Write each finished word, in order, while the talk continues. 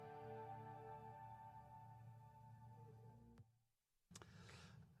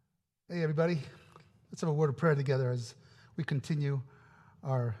Hey, everybody. Let's have a word of prayer together as we continue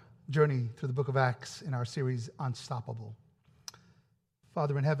our journey through the book of Acts in our series, Unstoppable.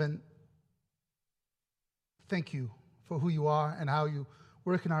 Father in heaven, thank you for who you are and how you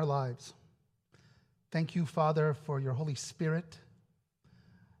work in our lives. Thank you, Father, for your Holy Spirit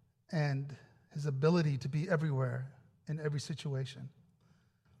and his ability to be everywhere in every situation.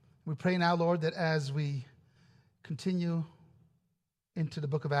 We pray now, Lord, that as we continue into the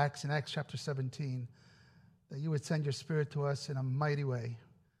book of Acts, in Acts chapter 17, that you would send your Spirit to us in a mighty way,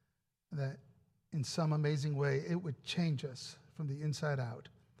 that in some amazing way it would change us from the inside out.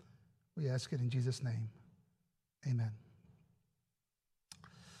 We ask it in Jesus' name. Amen.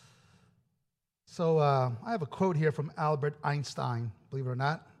 So I have a quote here from Albert Einstein, believe it or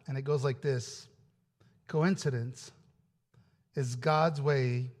not, and it goes like this: coincidence is God's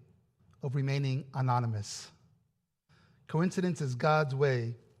way of remaining anonymous. Coincidence is God's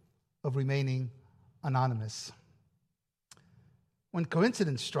way of remaining anonymous. When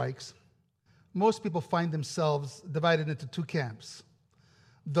coincidence strikes, most people find themselves divided into two camps.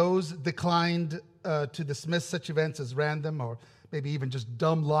 Those declined to dismiss such events as random or maybe even just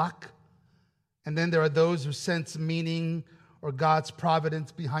dumb luck. And then there are those who sense meaning or God's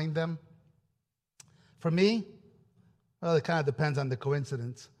providence behind them. For me, well, it kind of depends on the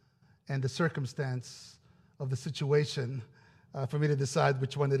coincidence and the circumstance of the situation for me to decide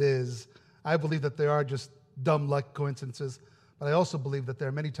which one it is. I believe that there are just dumb luck coincidences, but I also believe that there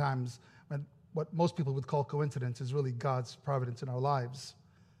are many times when what most people would call coincidence is really God's providence in our lives.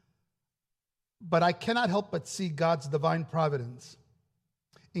 But I cannot help but see God's divine providence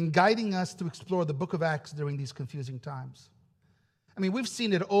in guiding us to explore the book of Acts during these confusing times. I mean, we've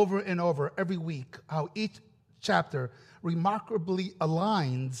seen it over and over every week, how each chapter remarkably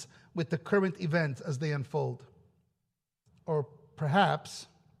aligns with the current events as they unfold. Or perhaps,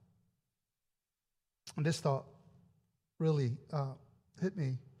 and this thought really hit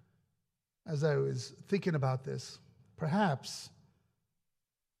me as I was thinking about this, perhaps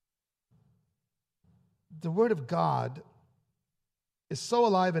the Word of God is so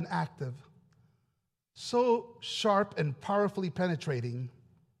alive and active, so sharp and powerfully penetrating,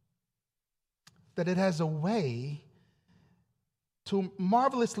 that it has a way to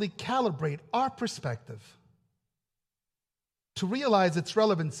marvelously calibrate our perspective to realize its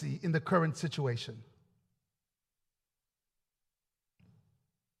relevancy in the current situation.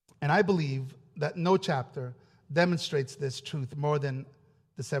 And I believe that no chapter demonstrates this truth more than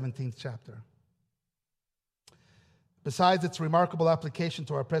the 17th chapter. Besides its remarkable application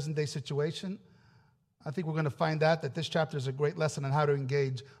to our present-day situation, I think we're going to find that this chapter is a great lesson on how to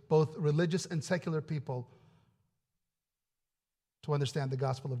engage both religious and secular people to understand the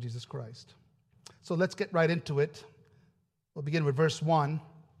gospel of Jesus Christ. So let's get right into it. We'll begin with verse 1.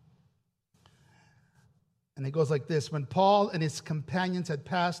 And it goes like this: When Paul and his companions had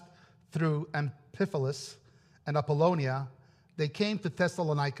passed through Amphipolis and Apollonia, they came to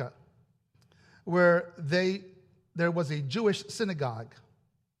Thessalonica, where there was a Jewish synagogue.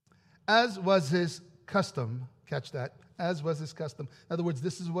 As was his custom, catch that, as was his custom. In other words,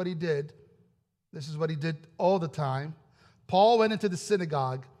 this is what he did. This is what he did all the time. Paul went into the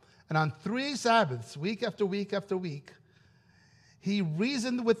synagogue, and on 3 Sabbaths, week after week after week, he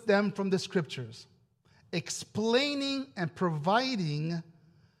reasoned with them from the scriptures, explaining and proving,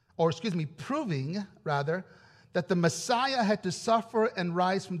 that the Messiah had to suffer and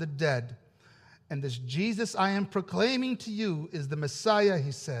rise from the dead. And this Jesus I am proclaiming to you is the Messiah,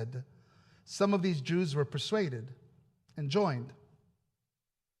 he said. Some of these Jews were persuaded and joined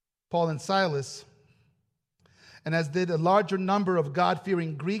Paul and Silas, and as did a larger number of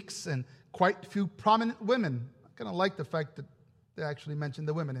God-fearing Greeks and quite a few prominent women. I kind of like the fact that they actually mentioned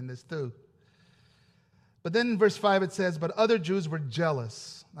the women in this too. But then in verse 5 it says, but other Jews were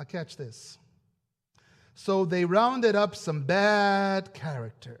jealous. Now catch this. So they rounded up some bad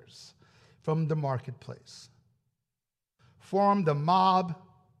characters from the marketplace, formed a mob,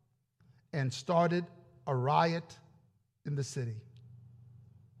 and started a riot in the city.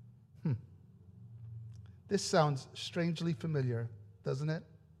 This sounds strangely familiar, doesn't it?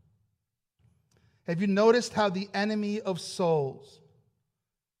 Have you noticed how the enemy of souls,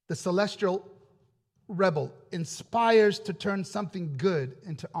 the celestial rebel, inspires to turn something good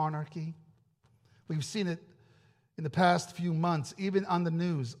into anarchy? We've seen it in the past few months, even on the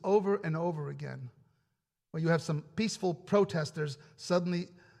news, over and over again. When you have some peaceful protesters, suddenly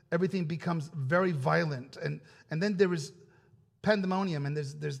everything becomes very violent, and then there is pandemonium, and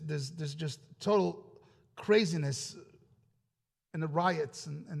there's just total craziness and the riots,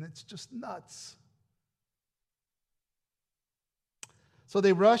 and it's just nuts. So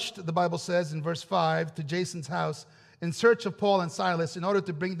they rushed, the Bible says in verse 5, to Jason's house in search of Paul and Silas in order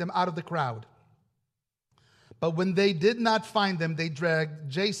to bring them out of the crowd. But when they did not find them, they dragged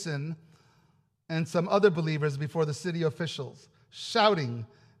Jason and some other believers before the city officials, shouting,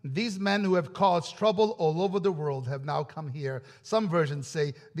 "These men who have caused trouble all over the world have now come here." Some versions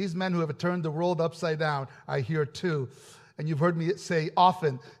say, "These men who have turned the world upside down are here too." And you've heard me say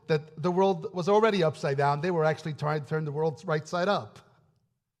often that the world was already upside down. They were actually trying to turn the world right side up.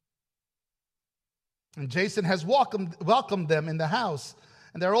 And Jason has welcomed them in the house.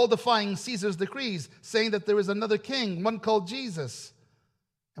 And they're all defying Caesar's decrees, saying that there is another king, one called Jesus.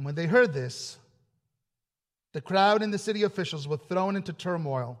 And when they heard this, the crowd and the city officials were thrown into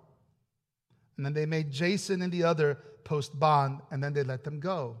turmoil. And then they made Jason and the other post bond, and then they let them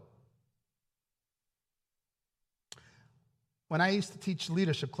go. When I used to teach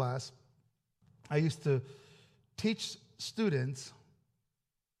leadership class, I used to teach students,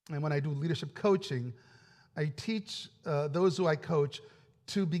 and when I do leadership coaching, I teach those who I coach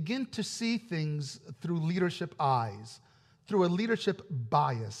to begin to see things through leadership eyes, through a leadership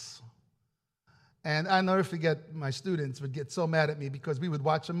bias. And I never forget, my students would get so mad at me because we would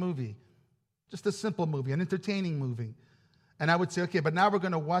watch a movie, just a simple movie, an entertaining movie. And I would say, okay, but now we're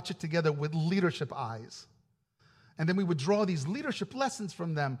going to watch it together with leadership eyes. And then we would draw these leadership lessons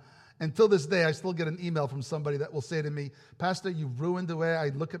from them. Until this day, I still get an email from somebody that will say to me, "Pastor, you've ruined the way I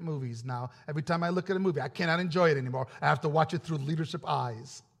look at movies now. Every time I look at a movie, I cannot enjoy it anymore. I have to watch it through leadership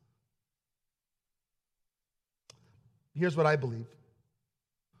eyes." Here's what I believe.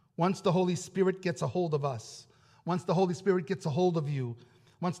 Once the Holy Spirit gets a hold of us, once the Holy Spirit gets a hold of you,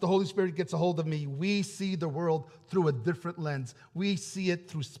 once the Holy Spirit gets a hold of me, we see the world through a different lens. We see it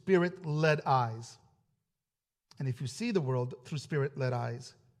through Spirit-led eyes. And if you see the world through Spirit-led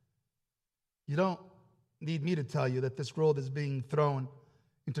eyes, you don't need me to tell you that this world is being thrown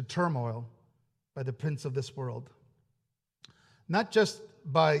into turmoil by the prince of this world. Not just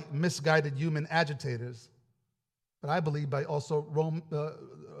by misguided human agitators, but I believe by also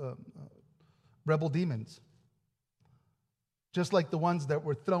rebel demons. Just like the ones that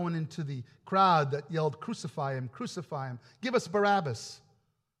were thrown into the crowd that yelled, "Crucify him, crucify him, give us Barabbas."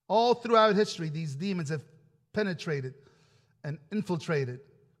 All throughout history, these demons have penetrated and infiltrated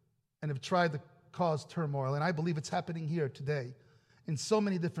and have tried to cause turmoil. And I believe it's happening here today in so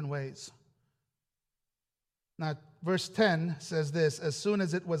many different ways. Now, verse 10 says this: "As soon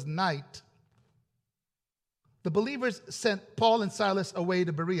as it was night, the believers sent Paul and Silas away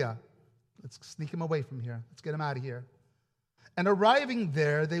to Berea." Let's sneak them away from here. Let's get them out of here. "And arriving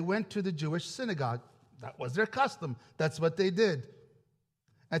there, they went to the Jewish synagogue." That was their custom. That's what they did.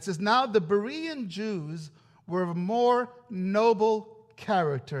 And it says, "Now the Berean Jews were of more noble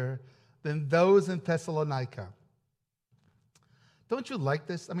character than those in Thessalonica." Don't you like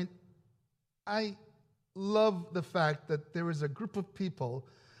this? I mean, I love the fact that there is a group of people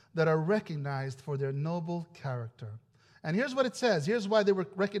that are recognized for their noble character. And here's what it says. Here's why they were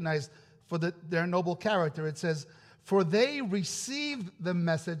recognized for their noble character. It says, "For they received the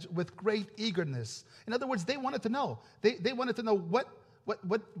message with great eagerness." In other words, they wanted to know. They wanted to know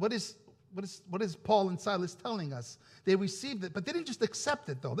what is Paul and Silas telling us. They received it, but they didn't just accept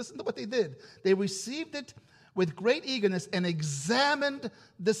it, though. Listen to what they did. They received it with great eagerness and examined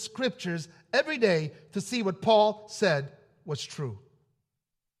the scriptures every day to see what Paul said was true.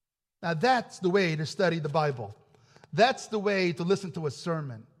 Now, that's the way to study the Bible. That's the way to listen to a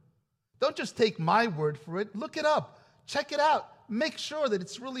sermon. Don't just take my word for it. Look it up. Check it out. Make sure that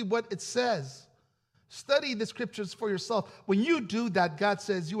it's really what it says. Study the scriptures for yourself. When you do that, God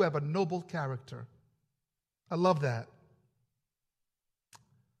says you have a noble character. I love that.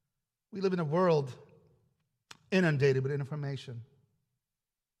 We live in a world inundated with information.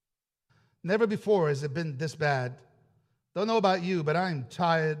 Never before has it been this bad. Don't know about you, but I'm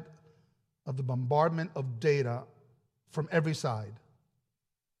tired of the bombardment of data from every side.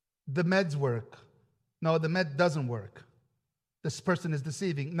 The meds work. No, the med doesn't work. This person is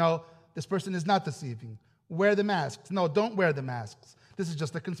deceiving. No, this person is not deceiving. Wear the masks. No, don't wear the masks. This is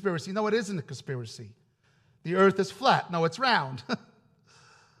just a conspiracy. No, it isn't a conspiracy. The earth is flat. No, it's round.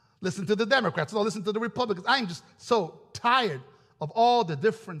 Listen to the Democrats. No, listen to the Republicans. I'm just so tired of all the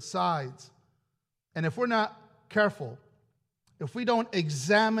different sides. And if we're not careful, if we don't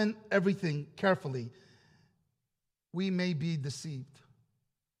examine everything carefully, we may be deceived.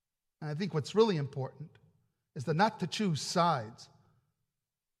 And I think what's really important is not to choose sides,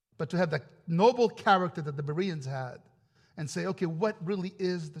 but to have that noble character that the Bereans had and say, okay, what really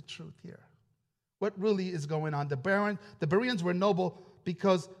is the truth here? What really is going on? The Bereans were noble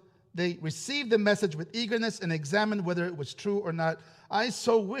because they received the message with eagerness and examined whether it was true or not. I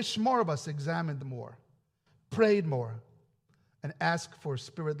so wish more of us examined more, prayed more, and asked for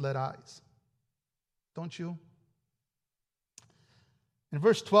Spirit-led eyes. Don't you? In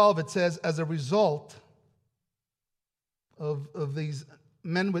verse 12, it says, as a result of these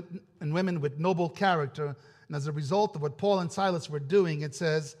men and women with noble character, and as a result of what Paul and Silas were doing, it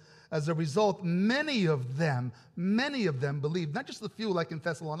says, as a result, many of them believed, not just a few like in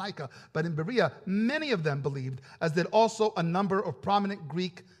Thessalonica, but in Berea, many of them believed, as did also a number of prominent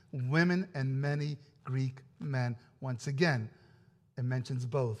Greek women and many Greek men. Once again, it mentions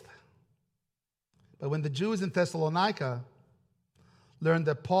both. But when the Jews in Thessalonica learned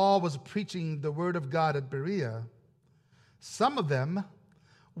that Paul was preaching the word of God at Berea, some of them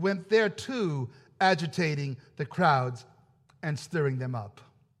went there too, agitating the crowds and stirring them up.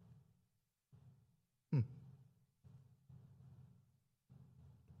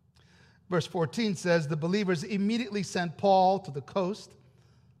 Verse 14 says, the believers immediately sent Paul to the coast,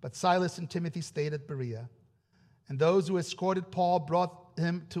 but Silas and Timothy stayed at Berea. And those who escorted Paul brought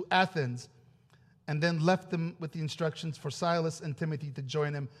him to Athens, and then left them with the instructions for Silas and Timothy to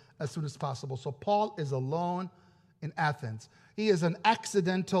join him as soon as possible. So Paul is alone in Athens. He is an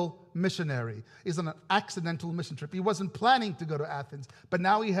accidental missionary. He's on an accidental mission trip. He wasn't planning to go to Athens, but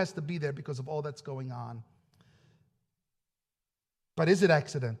now he has to be there because of all that's going on. But is it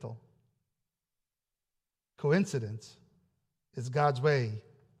accidental? Coincidence is God's way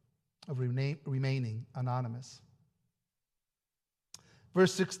of remaining anonymous.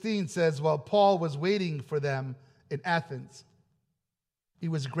 Verse 16 says, while Paul was waiting for them in Athens, he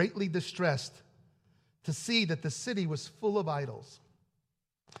was greatly distressed to see that the city was full of idols.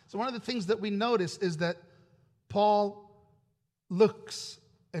 So one of the things that we notice is that Paul looks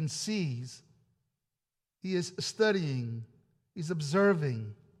and sees. He is studying. He's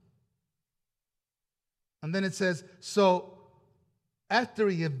observing. And then it says, so after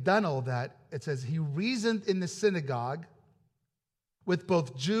he had done all that, it says, he reasoned in the synagogue with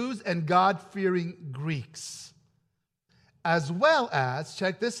both Jews and God-fearing Greeks, as well as,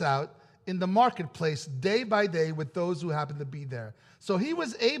 check this out, in the marketplace day by day with those who happened to be there. So he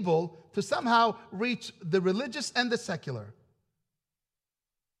was able to somehow reach the religious and the secular.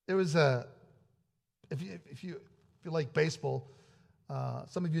 There was if you like baseball,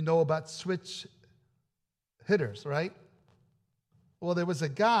 some of you know about switch hitters, right? Well, there was a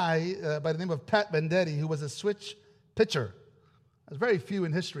guy by the name of Pat Venditti who was a switch pitcher. There's very few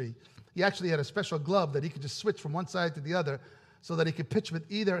in history. He actually had a special glove that he could just switch from one side to the other so that he could pitch with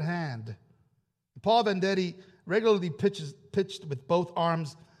either hand. Paul Venditti regularly pitched with both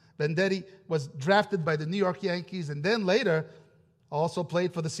arms. Venditti was drafted by the New York Yankees and then later also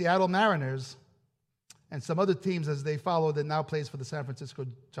played for the Seattle Mariners and some other teams as they followed, and now plays for the San Francisco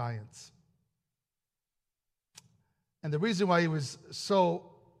Giants. And the reason why he was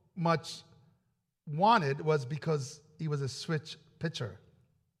so much wanted was because he was a switch pitcher.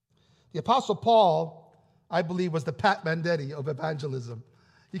 The Apostle Paul, I believe, was the Pat Venditti of evangelism.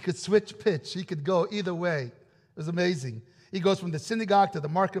 He could switch pitch. He could go either way. It was amazing. He goes from the synagogue to the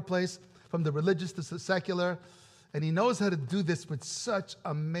marketplace, from the religious to the secular, and he knows how to do this with such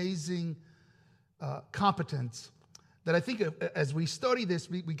amazing competence that I think as we study this,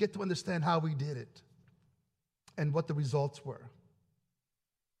 we get to understand how we did it and what the results were.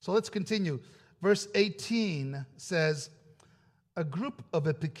 So let's continue. Verse 18 says, a group of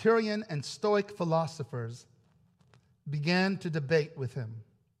Epicurean and Stoic philosophers began to debate with him.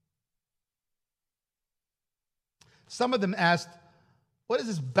 Some of them asked, what is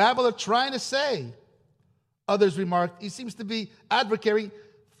this babbler trying to say? Others remarked, he seems to be advocating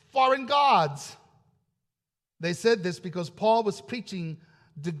foreign gods. They said this because Paul was preaching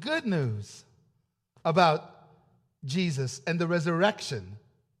the good news about Jesus and the resurrection.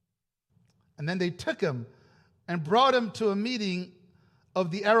 And then they took him and brought him to a meeting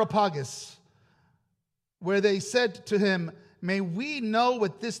of the Areopagus, where they said to him, may we know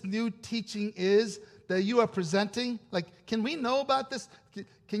what this new teaching is that you are presenting? Like, can we know about this?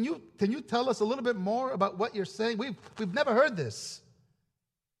 Can you tell us a little bit more about what you're saying? We've never heard this.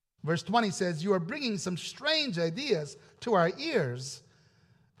 Verse 20 says, you are bringing some strange ideas to our ears,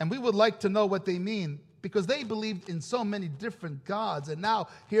 and we would like to know what they mean, because they believed in so many different gods, and now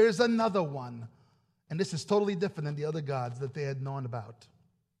here's another one. And this is totally different than the other gods that they had known about.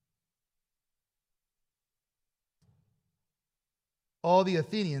 All the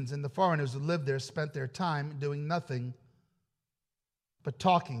Athenians and the foreigners who lived there spent their time doing nothing but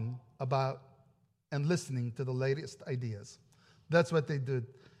talking about and listening to the latest ideas. That's what they did.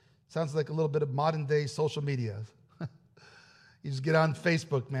 Sounds like a little bit of modern day social media. You just get on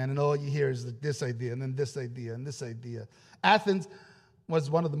Facebook, man, and all you hear is this idea, and then this idea, and this idea. Athens was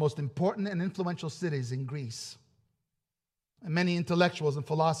one of the most important and influential cities in Greece. And many intellectuals and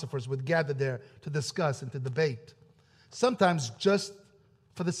philosophers would gather there to discuss and to debate, sometimes just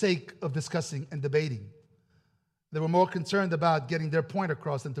for the sake of discussing and debating. They were more concerned about getting their point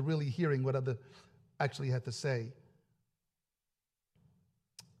across than to really hearing what others actually had to say.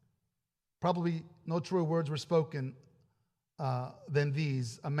 Probably no truer words were spoken than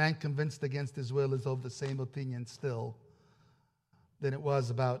these. A man convinced against his will is of the same opinion still than it was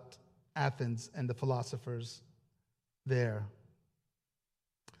about Athens and the philosophers there.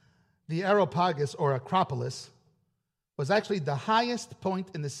 The Areopagus, or Acropolis, was actually the highest point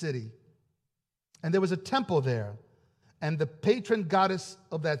in the city. And there was a temple there. And the patron goddess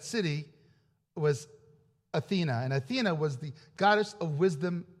of that city was Athena. And Athena was the goddess of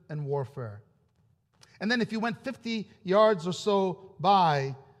wisdom and warfare. And then if you went 50 yards or so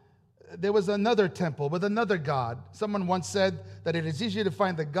by, there was another temple with another god. Someone once said that it is easier to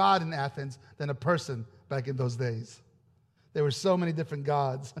find the god in Athens than a person back in those days. There were so many different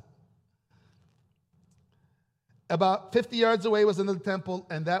gods. About 50 yards away was another temple,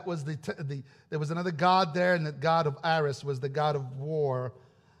 and that was there was another god there, and the god of Ares was the god of war,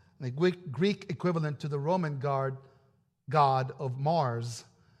 the Greek equivalent to the Roman god of Mars.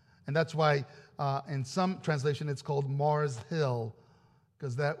 And that's why in some translation it's called Mars Hill,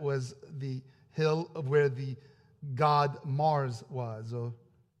 because that was the hill of where the god Mars was, or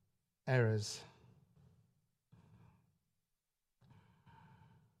Ares.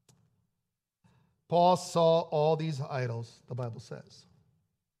 Paul saw all these idols, the Bible says.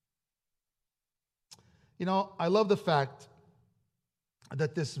 You know, I love the fact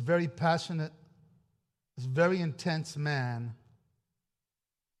that this very passionate, this very intense man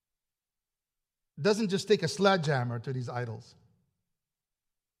doesn't just take a sledgehammer to these idols.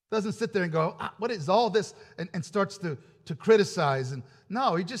 Doesn't sit there and go, what is all this? And starts to criticize. And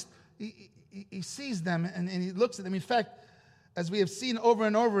no, he sees them and he looks at them. In fact, as we have seen over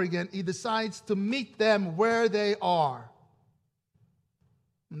and over again, he decides to meet them where they are.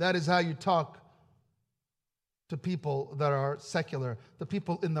 And that is how you talk to people that are secular, the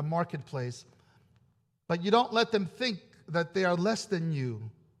people in the marketplace. But you don't let them think that they are less than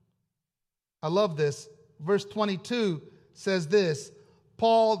you. I love this. Verse 22 says this: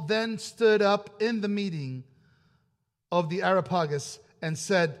 Paul then stood up in the meeting of the Areopagus and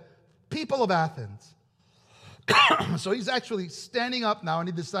said, "People of Athens." So he's actually standing up now, and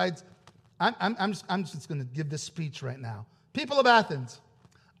he decides, I'm just going to give this speech right now. People of Athens,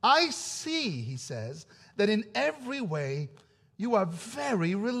 I see, he says, that in every way you are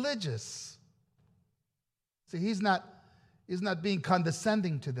very religious. See, he's not being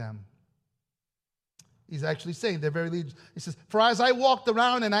condescending to them. He's actually saying they're very religious. He says, for as I walked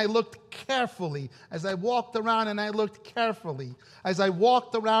around and I looked carefully, at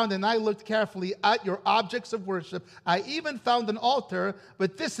your objects of worship, I even found an altar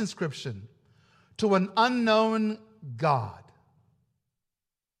with this inscription: to an unknown God.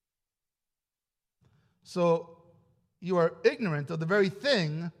 So you are ignorant of the very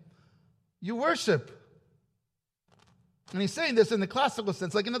thing you worship. And he's saying this in the classical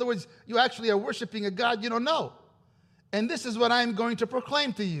sense. Like, in other words, you actually are worshiping a God you don't know. And this is what I'm going to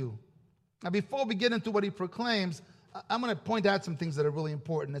proclaim to you. Now, before we get into what he proclaims, I'm going to point out some things that are really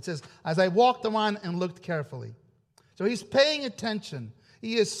important. It says, as I walked around and looked carefully. So he's paying attention.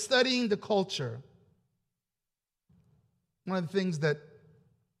 He is studying the culture. One of the things that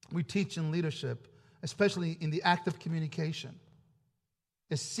we teach in leadership, especially in the act of communication,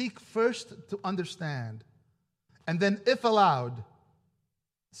 is seek first to understand. And then, if allowed,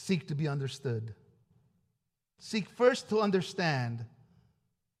 seek to be understood. Seek first to understand,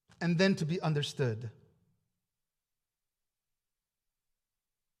 and then to be understood.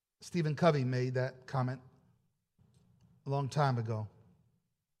 Stephen Covey made that comment a long time ago.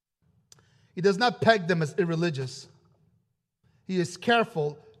 He does not peg them as irreligious. He is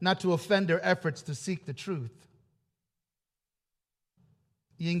careful not to offend their efforts to seek the truth.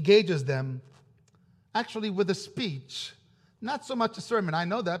 He engages them actually with a speech, not so much a sermon. I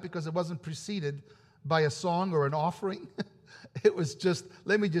know that because it wasn't preceded by a song or an offering. It was just,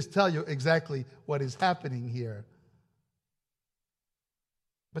 let me just tell you exactly what is happening here.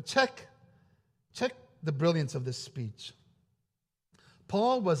 But check the brilliance of this speech.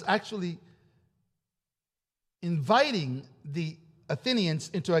 Paul was actually inviting the Athenians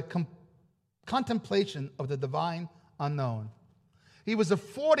into a contemplation of the divine unknown. He was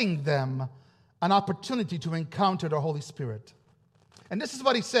affording them an opportunity to encounter the Holy Spirit. And this is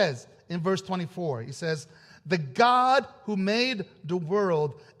what he says in verse 24. He says, The God who made the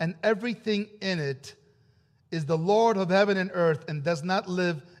world and everything in it is the Lord of heaven and earth and does not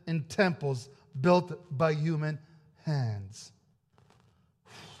live in temples built by human hands.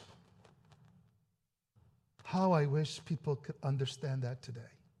 How I wish people could understand that today.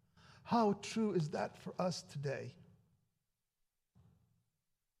 How true is that for us today?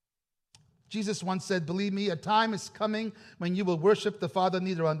 Jesus once said, "Believe me, a time is coming when you will worship the Father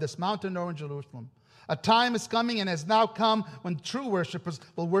neither on this mountain nor in Jerusalem. A time is coming and has now come when true worshipers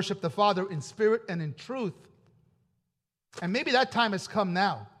will worship the Father in spirit and in truth." And maybe that time has come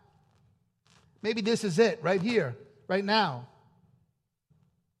now. Maybe this is it, right here, right now.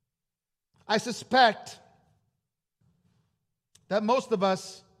 I suspect that most of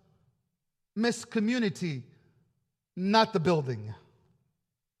us miss community, not the building.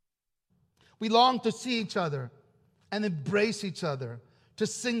 We long to see each other and embrace each other, to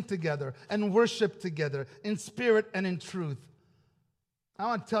sing together and worship together in spirit and in truth. I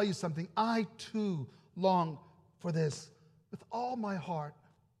want to tell you something. I too long for this with all my heart.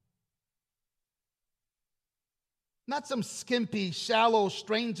 Not some skimpy, shallow,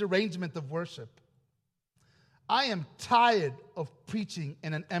 strange arrangement of worship. I am tired of preaching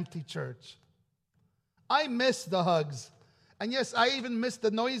in an empty church. I miss the hugs. And yes, I even miss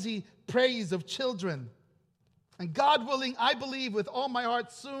the noisy praise of children. And God willing, I believe with all my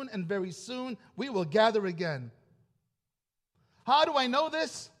heart soon and very soon, we will gather again. How do I know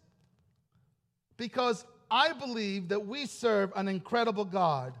this? Because I believe that we serve an incredible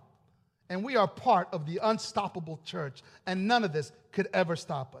God. And we are part of the unstoppable church. And none of this could ever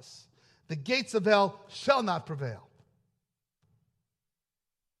stop us. The gates of hell shall not prevail.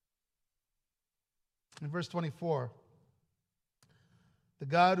 In verse 24, the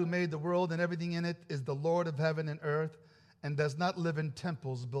God who made the world and everything in it is the Lord of heaven and earth and does not live in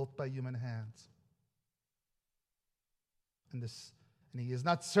temples built by human hands. And he is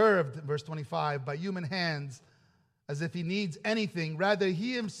not served, in verse 25, by human hands as if he needs anything. Rather,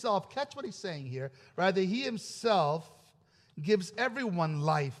 he himself, catch what he's saying here, rather he himself gives everyone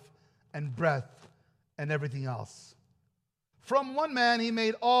life and breath and everything else. From one man he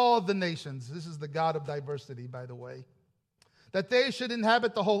made all the nations. This is the God of diversity, by the way. That they should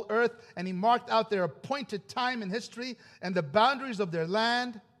inhabit the whole earth, and he marked out their appointed time in history and the boundaries of their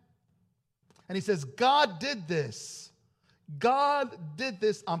land. And he says, God did this. God did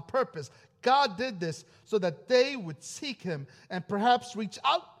this on purpose. God did this so that they would seek him and perhaps reach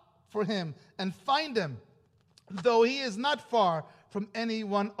out for him and find him, though he is not far from any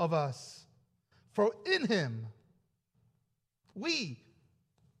one of us. For in him, we,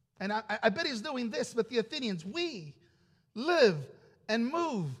 and I bet he's doing this with the Athenians, we live and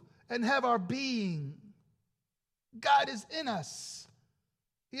move and have our being. God is in us.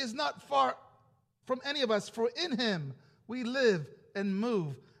 He is not far from any of us, for in him we live and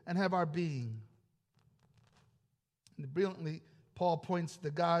move and have our being. And brilliantly, Paul points to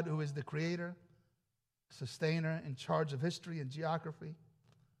God who is the creator, sustainer, in charge of history and geography.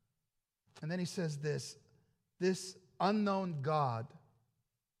 And then he says this unknown God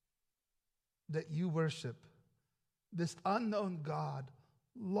that you worship, this unknown God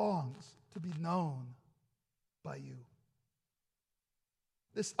longs to be known by you.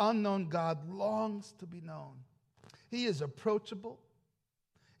 This unknown God longs to be known. He is approachable.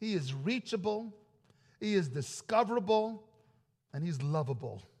 He is reachable. He is discoverable. And he's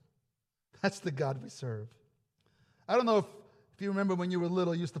lovable. That's the God we serve. I don't know if you remember when you were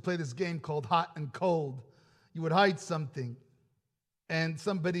little, you used to play this game called Hot and Cold. You would hide something, and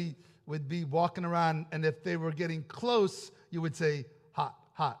somebody would be walking around, and if they were getting close, you would say, hot,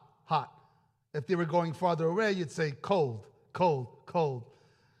 hot, hot. If they were going farther away, you'd say, cold, cold, cold.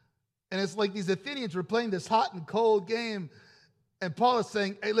 And it's like these Athenians were playing this hot and cold game, and Paul is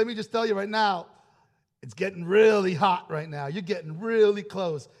saying, hey, let me just tell you right now, it's getting really hot right now. You're getting really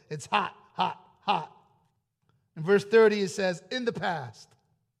close. It's hot, hot, hot. In verse 30, it says, in the past,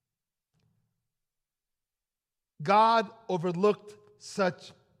 God overlooked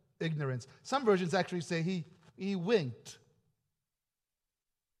such ignorance. Some versions actually say he winked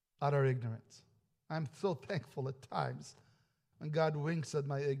at our ignorance. I'm so thankful at times when God winks at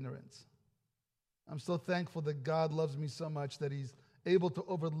my ignorance. I'm so thankful that God loves me so much that he's able to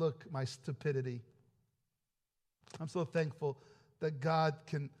overlook my stupidity. I'm so thankful that God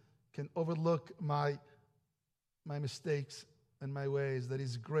can overlook my mistakes and my ways, that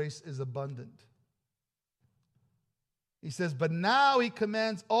his grace is abundant. He says, but now he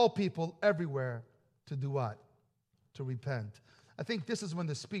commands all people everywhere to do what? To repent. I think this is when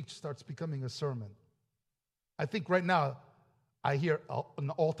the speech starts becoming a sermon. I think right now I hear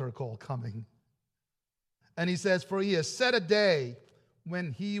an altar call coming. And he says, for he has set a day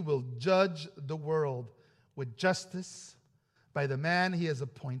when he will judge the world with justice by the man he has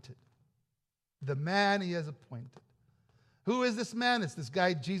appointed. The man he has appointed. Who is this man? It's this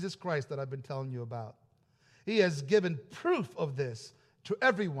guy, Jesus Christ, that I've been telling you about. He has given proof of this to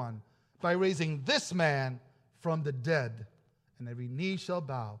everyone by raising this man from the dead. And every knee shall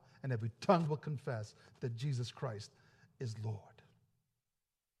bow and every tongue will confess that Jesus Christ is Lord.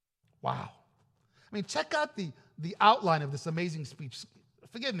 Wow. I mean, check out the outline of this amazing speech.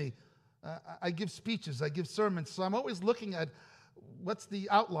 Forgive me. I give speeches, I give sermons, so I'm always looking at what's the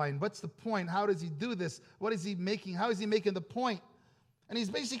outline, what's the point, how does he do this, what is he making, how is he making the point? And he's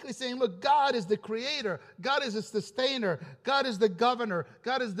basically saying, look, God is the creator, God is the sustainer, God is the governor,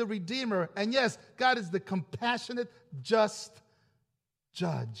 God is the redeemer, and yes, God is the compassionate, just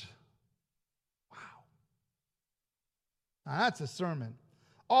judge. Wow. Now that's a sermon.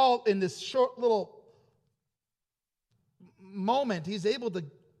 All in this short little moment, he's able to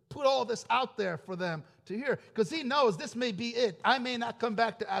put all this out there for them to hear, because he knows this may be it. I may not come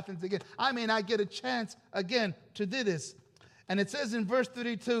back to Athens again. I may not get a chance again to do this. And it says in verse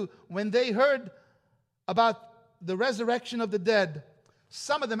 32, when they heard about the resurrection of the dead,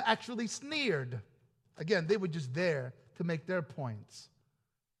 some of them actually sneered. Again, they were just there to make their points.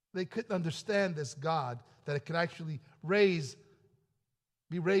 They couldn't understand this God, that it could actually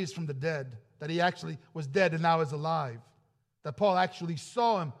be raised from the dead, that he actually was dead and now is alive, that Paul actually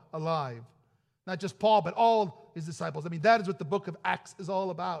saw him alive. Not just Paul, but all his disciples. I mean, that is what the book of Acts is all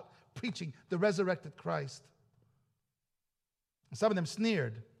about, preaching the resurrected Christ. And some of them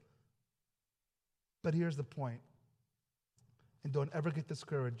sneered. But here's the point. And don't ever get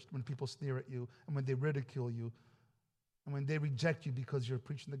discouraged when people sneer at you and when they ridicule you and when they reject you because you're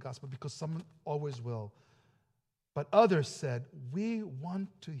preaching the gospel, because someone always will. But others said, we want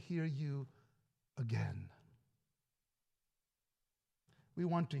to hear you again. We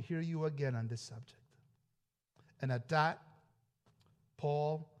want to hear you again on this subject. And at that,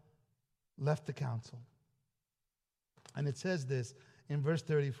 Paul left the council. And it says this in verse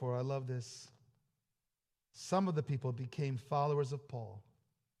 34. I love this. Some of the people became followers of Paul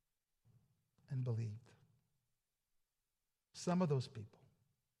and believed. Some of those people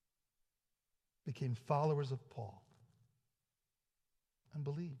became followers of Paul and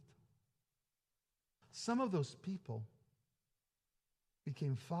believed. Some of those people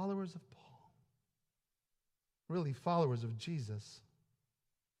became followers of Paul. Really followers of Jesus,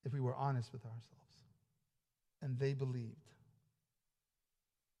 if we were honest with ourselves. And they believed.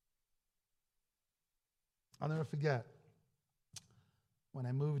 I'll never forget when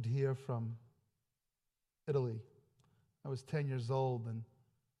I moved here from Italy. I was 10 years old, and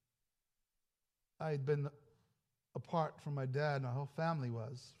I had been apart from my dad, and our whole family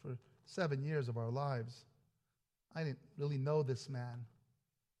was, for 7 years of our lives. I didn't really know this man,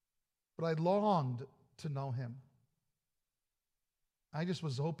 but I longed to know him. I just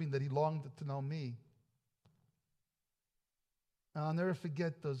was hoping that he longed to know me. And I'll never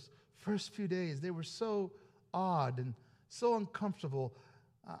forget those first few days. They were so odd and so uncomfortable.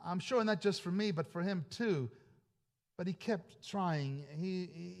 I'm sure not just for me, but for him too. But he kept trying.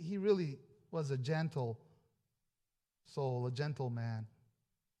 He really was a gentle soul, a gentle man.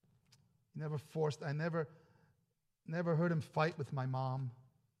 He never forced. I never heard him fight with my mom.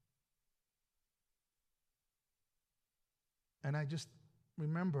 And I just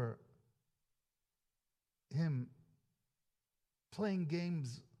remember him playing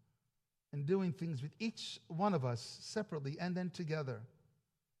games and doing things with each one of us separately and then together,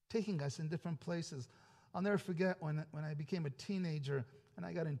 taking us in different places. I'll never forget when I became a teenager and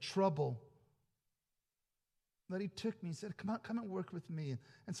I got in trouble, that he took me and said, come and work with me.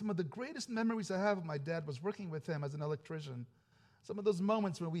 And some of the greatest memories I have of my dad was working with him as an electrician. Some of those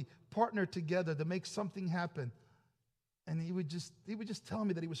moments when we partnered together to make something happen. And he would just tell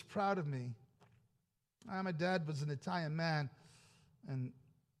me that he was proud of me. My dad was an Italian man, and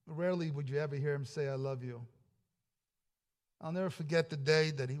rarely would you ever hear him say, I love you. I'll never forget the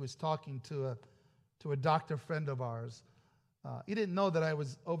day that he was talking to a doctor friend of ours. He didn't know that I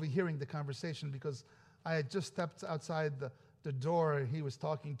was overhearing the conversation because I had just stepped outside the door and he was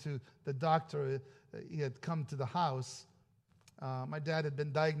talking to the doctor. He had come to the house. My dad had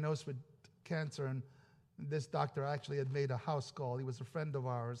been diagnosed with cancer, and this doctor actually had made a house call. He was a friend of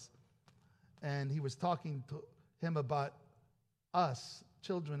ours. And he was talking to him about us,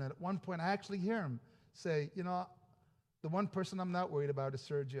 children. And at one point, I actually hear him say, the one person I'm not worried about is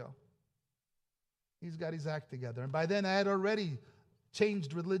Sergio. He's got his act together. And by then, I had already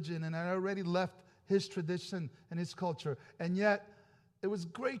changed religion, and I had already left his tradition and his culture. And yet, it was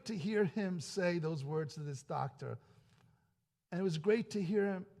great to hear him say those words to this doctor. And it was great to hear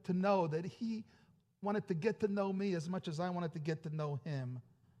him, to know that he wanted to get to know me as much as I wanted to get to know him.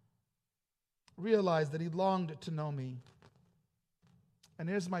 Realized that he longed to know me. And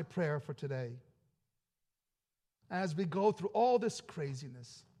here's my prayer for today. As we go through all this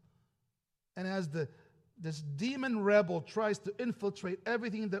craziness, and as this demon rebel tries to infiltrate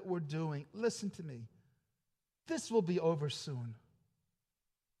everything that we're doing, listen to me. This will be over soon.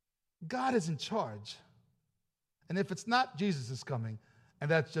 God is in charge. And if it's not, Jesus is coming. And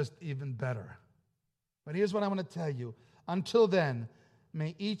that's just even better. But here's what I want to tell you. Until then,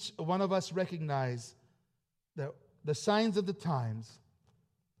 may each one of us recognize the signs of the times.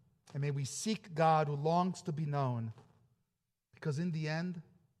 And may we seek God who longs to be known. Because in the end,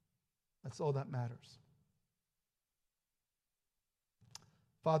 that's all that matters.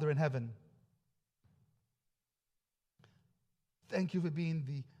 Father in heaven, thank you for being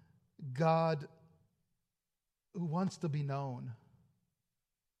the God who wants to be known.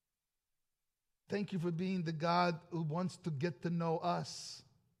 Thank you for being the God who wants to get to know us.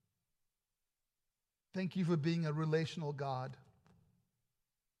 Thank you for being a relational God.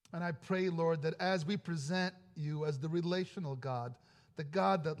 And I pray, Lord, that as we present you as the relational God, the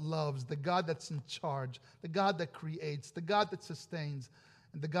God that loves, the God that's in charge, the God that creates, the God that sustains,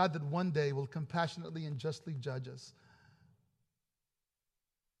 and the God that one day will compassionately and justly judge us,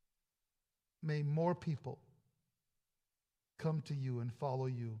 may more people come to you and follow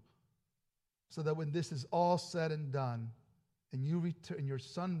you, so that when this is all said and done, and you return, and your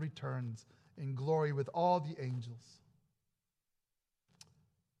Son returns in glory with all the angels,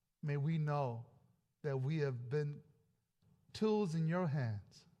 may we know that we have been tools in your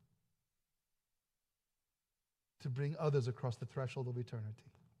hands to bring others across the threshold of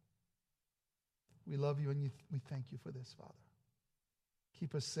eternity. We love you and we thank you for this, Father.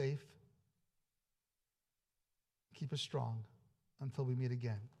 Keep us safe. Keep us strong until we meet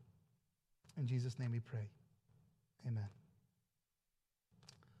again. In Jesus' name we pray. Amen.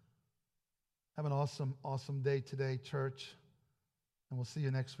 Have an awesome, awesome day today, church. And we'll see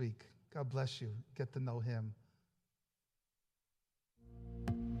you next week. God bless you. Get to know him.